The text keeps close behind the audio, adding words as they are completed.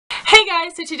Hi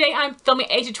guys, so today I'm filming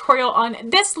a tutorial on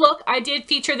this look. I did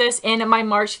feature this in my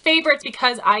March favorites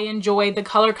because I enjoyed the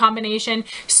color combination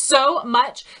so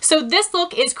much. So this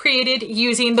look is created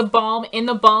using the Balm in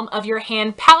the Balm of Your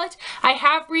Hand palette. I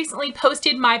have recently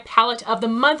posted my palette of the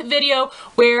month video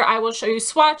where I will show you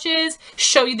swatches,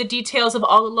 show you the details of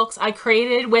all the looks I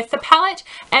created with the palette,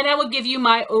 and I will give you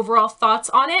my overall thoughts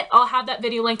on it. I'll have that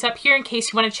video linked up here in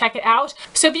case you want to check it out.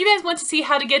 So if you guys want to see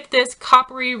how to get this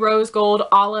coppery rose gold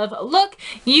olive look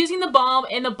using the Balm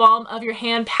in the Balm of Your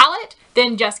Hand palette,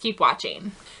 then just keep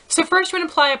watching. So first we're going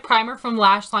to apply a primer from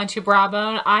lash line to brow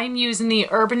bone. I'm using the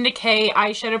Urban Decay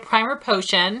Eyeshadow Primer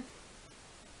Potion.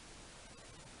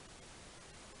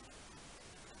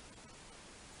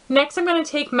 Next I'm going to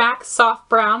take MAC Soft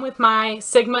Brown with my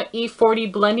Sigma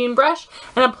E40 blending brush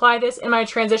and apply this in my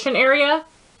transition area.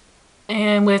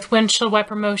 And with windshield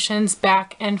wiper motions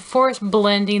back and forth,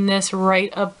 blending this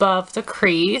right above the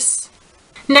crease.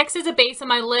 Next is a base on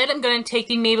my lid. I'm going to take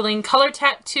the Maybelline Color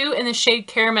Tattoo in the shade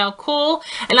Caramel Cool,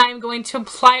 and I'm going to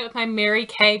apply it with my Mary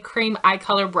Kay Cream Eye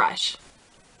Color Brush.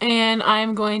 And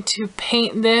I'm going to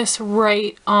paint this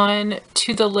right on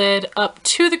to the lid up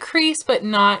to the crease, but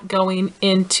not going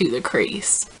into the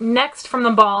crease. Next, from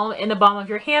the Balm in the Balm of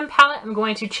Your Hand palette, I'm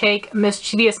going to take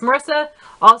Mischevious Marissa,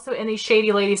 also in the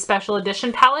Shady Lady Special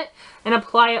Edition palette, and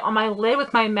apply it on my lid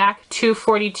with my MAC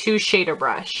 242 shader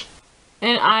brush.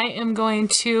 And I am going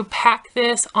to pack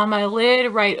this on my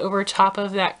lid right over top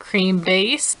of that cream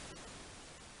base.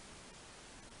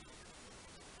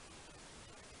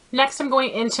 Next, I'm going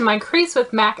into my crease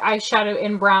with MAC Eyeshadow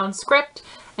in Brown Script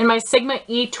and my Sigma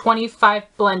E25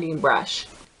 blending brush.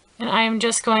 And I am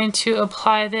just going to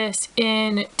apply this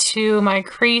into my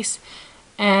crease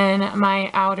and my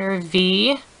outer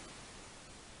V,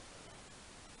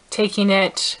 taking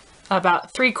it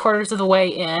about 3/4 of the way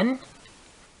in.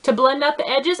 To blend out the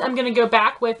edges, I'm going to go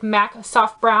back with MAC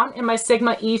Soft Brown and my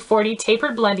Sigma E40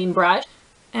 Tapered blending brush.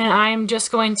 And I'm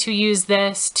just going to use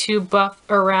this to buff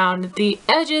around the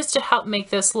edges to help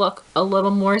make this look a little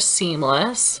more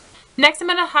seamless. Next, I'm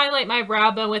going to highlight my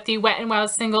brow bone with the Wet n Wild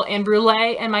Single in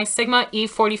Brulee and my Sigma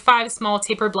E45 Small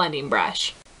Taper blending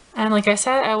brush. And like I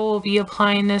said, I will be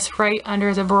applying this right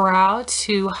under the brow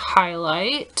to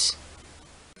highlight.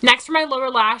 Next, for my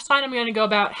lower lash line, I'm going to go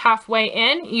about halfway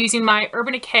in using my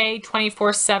Urban Decay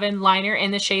 24/7 liner in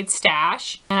the shade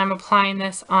Stash. And I'm applying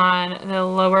this on the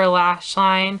lower lash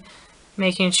line,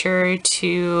 making sure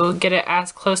to get it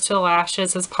as close to the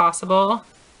lashes as possible.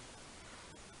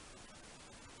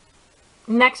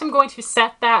 Next, I'm going to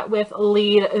set that with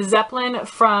Lead Zepplin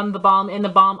from the Balm in the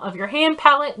Balm of Your Hand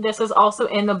palette. This is also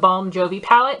in the Balm Jovi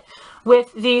palette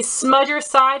with the smudger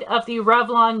side of the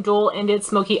Revlon dual-ended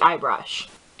Smokey eye brush.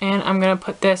 And I'm going to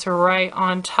put this right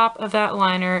on top of that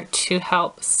liner to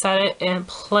help set it in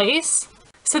place.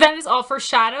 So that is all for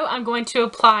shadow. I'm going to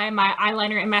apply my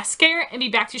eyeliner and mascara and be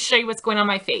back to show you what's going on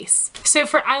my face. So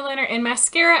for eyeliner and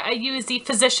mascara, I use the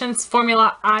Physicians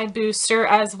Formula Eye Booster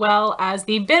as well as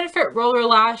the Benefit Roller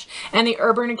Lash and the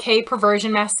Urban Decay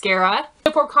Perversion Mascara.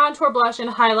 So for contour, blush, and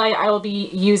highlight, I will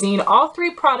be using all three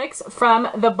products from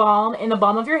the Balm in the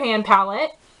Balm of Your Hand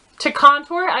palette. To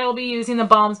contour, I will be using the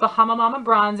Balm's Bahama Mama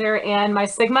bronzer and my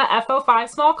Sigma F05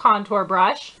 small contour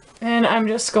brush. And I'm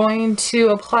just going to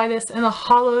apply this in the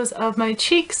hollows of my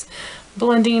cheeks,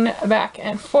 blending back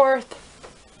and forth.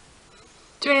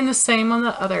 Doing the same on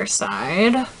the other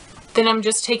side. Then I'm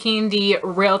just taking the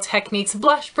Real Techniques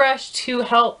blush brush to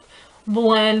help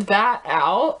blend that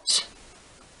out.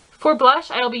 For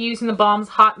blush, I will be using the Balm's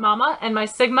Hot Mama and my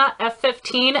Sigma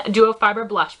F15 Duo Fiber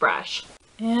blush brush.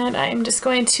 And I'm just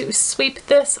going to sweep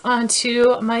this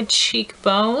onto my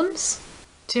cheekbones,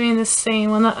 doing the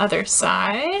same on the other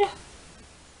side.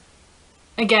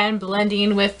 Again,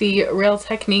 blending with the Real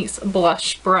Techniques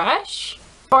blush brush.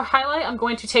 For highlight, I'm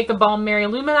going to take the Balm Mary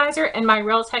LouManizer and my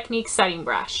Real Techniques setting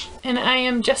brush. And I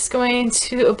am just going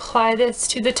to apply this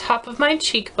to the top of my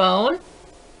cheekbone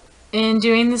and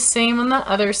doing the same on the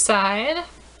other side.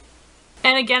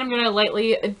 And again, I'm going to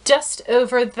lightly dust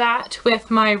over that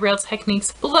with my Real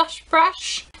Techniques blush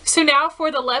brush. So now for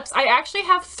the lips, I actually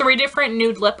have 3 different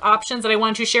nude lip options that I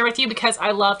wanted to share with you because I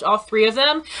loved all 3 of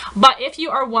them. But if you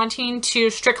are wanting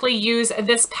to strictly use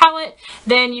this palette,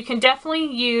 then you can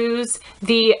definitely use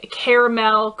the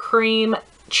Caramel Cream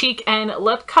cheek and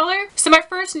lip color. So my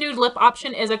first nude lip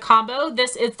option is a combo.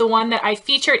 This is the one that I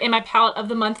featured in my palette of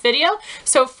the month video.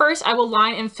 So first I will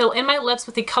line and fill in my lips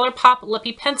with the ColourPop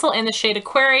Lippy Pencil in the shade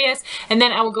Aquarius, and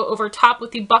then I will go over top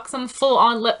with the Buxom Full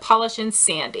On Lip Polish in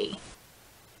Sandy.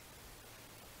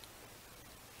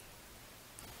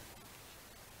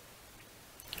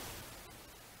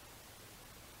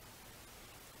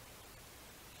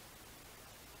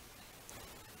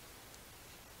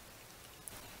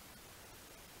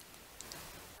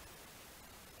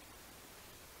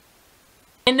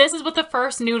 And this is what the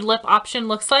first nude lip option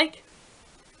looks like.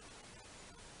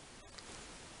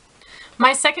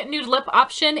 My second nude lip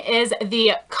option is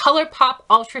the ColourPop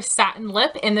Ultra Satin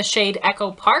Lip in the shade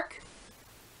Echo Park.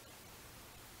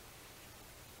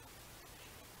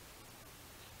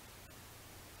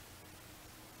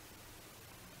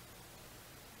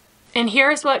 And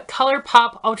here's what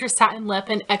ColourPop Ultra Satin Lip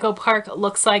in Echo Park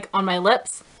looks like on my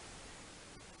lips.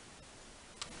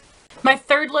 My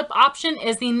third lip option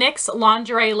is the NYX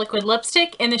Lingerie Liquid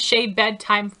Lipstick in the shade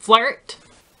Bedtime Flirt.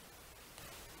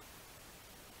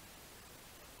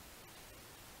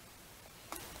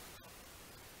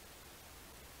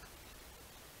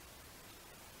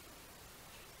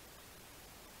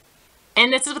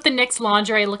 And this is what the NYX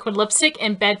Lingerie Liquid Lipstick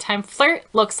in Bedtime Flirt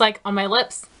looks like on my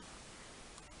lips.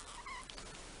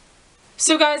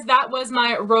 So guys, that was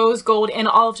my Rose Gold and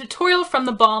Olive tutorial from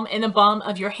the Balm in the Balm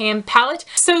of Your Hand palette.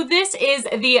 So this is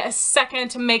the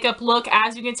second makeup look.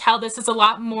 As you can tell, this is a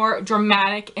lot more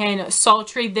dramatic and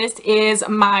sultry. This is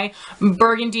my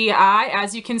burgundy eye.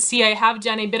 As you can see, I have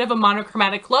done a bit of a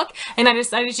monochromatic look, and I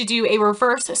decided to do a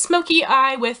reverse smoky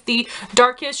eye with the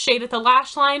darkest shade at the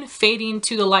lash line fading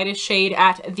to the lightest shade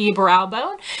at the brow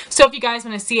bone. So if you guys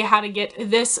want to see how to get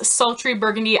this sultry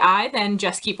burgundy eye, then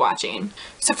just keep watching.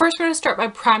 So first we're going to start by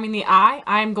priming the eye.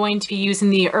 I'm going to be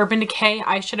using the Urban Decay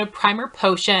Eyeshadow Primer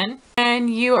Potion.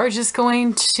 And you are just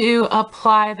going to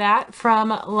apply that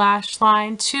from lash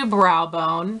line to brow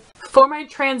bone. For my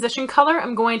transition color,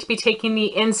 I'm going to be taking the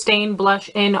In-Stain Blush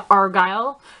in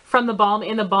Argyle from the Balm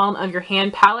in the Balm of Your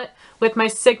Hand palette with my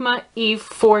Sigma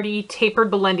E40 Tapered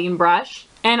Blending Brush.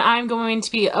 And I'm going to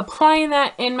be applying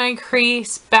that in my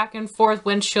crease, back and forth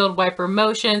windshield wiper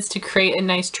motions to create a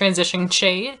nice transition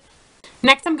shade.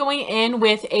 Next, I'm going in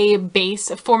with a base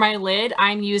for my lid.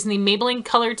 I'm using the Maybelline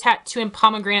Color Tattoo in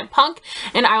Pomegranate Punk,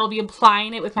 and I will be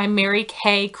applying it with my Mary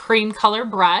Kay cream color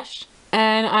brush.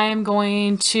 And I'm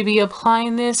going to be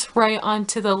applying this right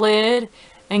onto the lid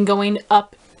and going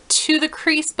up to the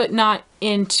crease, but not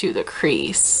into the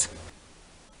crease.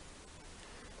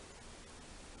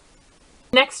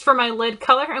 Next, for my lid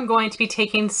color, I'm going to be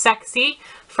taking Sexy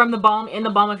from the Balm in the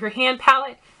Balm of Your Hand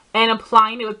palette and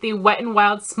applying it with the Wet n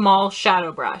Wild small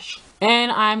shadow brush.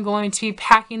 And I'm going to be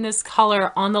packing this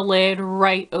color on the lid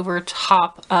right over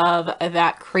top of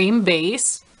that cream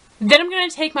base. Then I'm going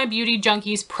to take my Beauty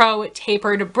Junkies Pro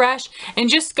Tapered brush and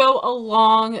just go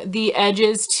along the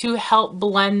edges to help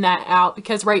blend that out,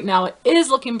 because right now it is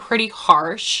looking pretty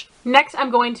harsh. Next,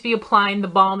 I'm going to be applying the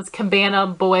Balm's Cabana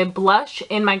Boy Blush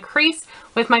in my crease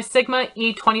with my Sigma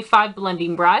E25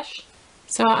 blending brush.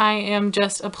 So I am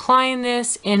just applying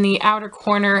this in the outer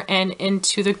corner and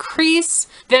into the crease.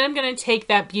 Then I'm going to take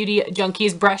that Beauty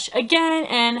Junkies brush again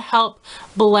and help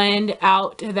blend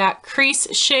out that crease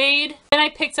shade. Then I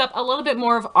picked up a little bit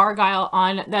more of Argyle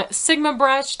on that Sigma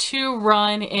brush to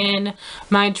run in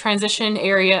my transition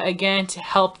area again to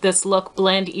help this look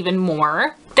blend even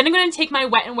more. Then I'm going to take my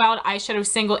Wet n Wild eyeshadow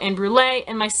single in Brulee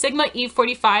and my Sigma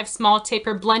E45 small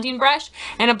taper blending brush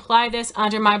and apply this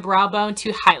under my brow bone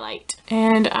to highlight.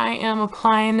 And I am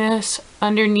applying this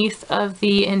underneath of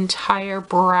the entire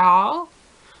brow.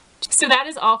 So that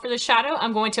is all for the shadow.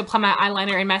 I'm going to apply my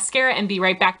eyeliner and mascara and be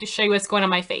right back to show you what's going on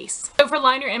my face. So for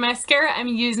liner and mascara, I'm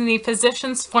using the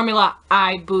Physicians Formula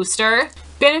Eye Booster,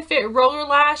 Benefit Roller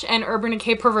Lash, and Urban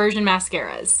Decay Perversion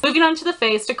mascaras. Moving on to the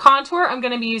face, to contour, I'm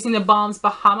going to be using the Balm's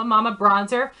Bahama Mama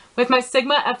bronzer with my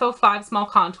Sigma F05 small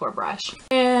contour brush.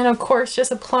 And of course,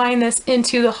 just applying this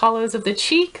into the hollows of the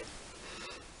cheek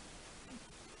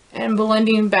and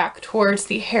blending back towards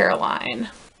the hairline.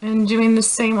 And doing the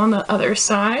same on the other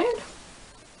side.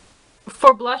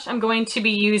 For blush, I'm going to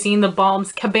be using the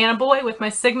Balm's Cabana Boy with my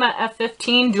Sigma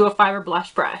F15 Dual Fiber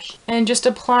Blush Brush. And just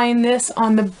applying this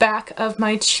on the back of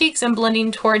my cheeks and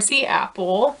blending towards the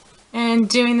apple. And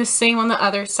doing the same on the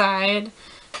other side.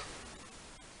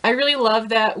 I really love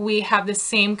that we have the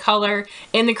same color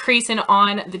in the crease and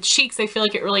on the cheeks. I feel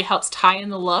like it really helps tie in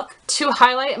the look. To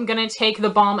highlight, I'm going to take the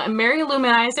Balm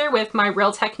LouManizer with my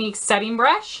Real Techniques setting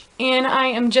brush. And I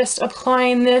am just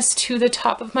applying this to the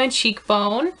top of my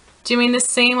cheekbone. Doing the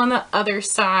same on the other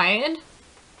side.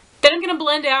 Then I'm going to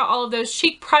blend out all of those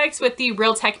cheek products with the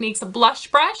Real Techniques blush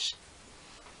brush.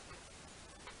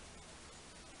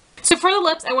 So for the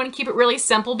lips, I want to keep it really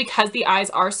simple because the eyes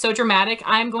are so dramatic.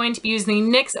 I'm going to be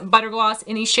using the NYX Butter Gloss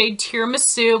in the shade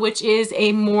Tiramisu, which is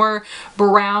a more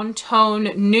brown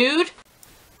tone nude.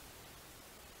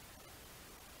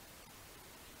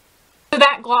 So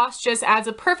that gloss just adds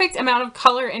a perfect amount of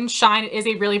color and shine. It is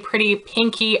a really pretty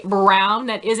pinky brown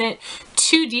that isn't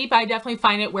too deep. I definitely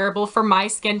find it wearable for my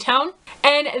skin tone.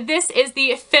 And this is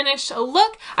the finished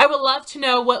look. I would love to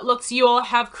know what looks you all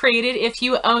have created if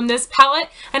you own this palette,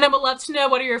 and I would love to know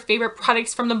what are your favorite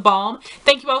products from the Balm.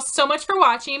 Thank you all so much for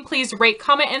watching. Please rate,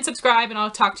 comment, and subscribe, and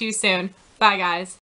I'll talk to you soon. Bye, guys.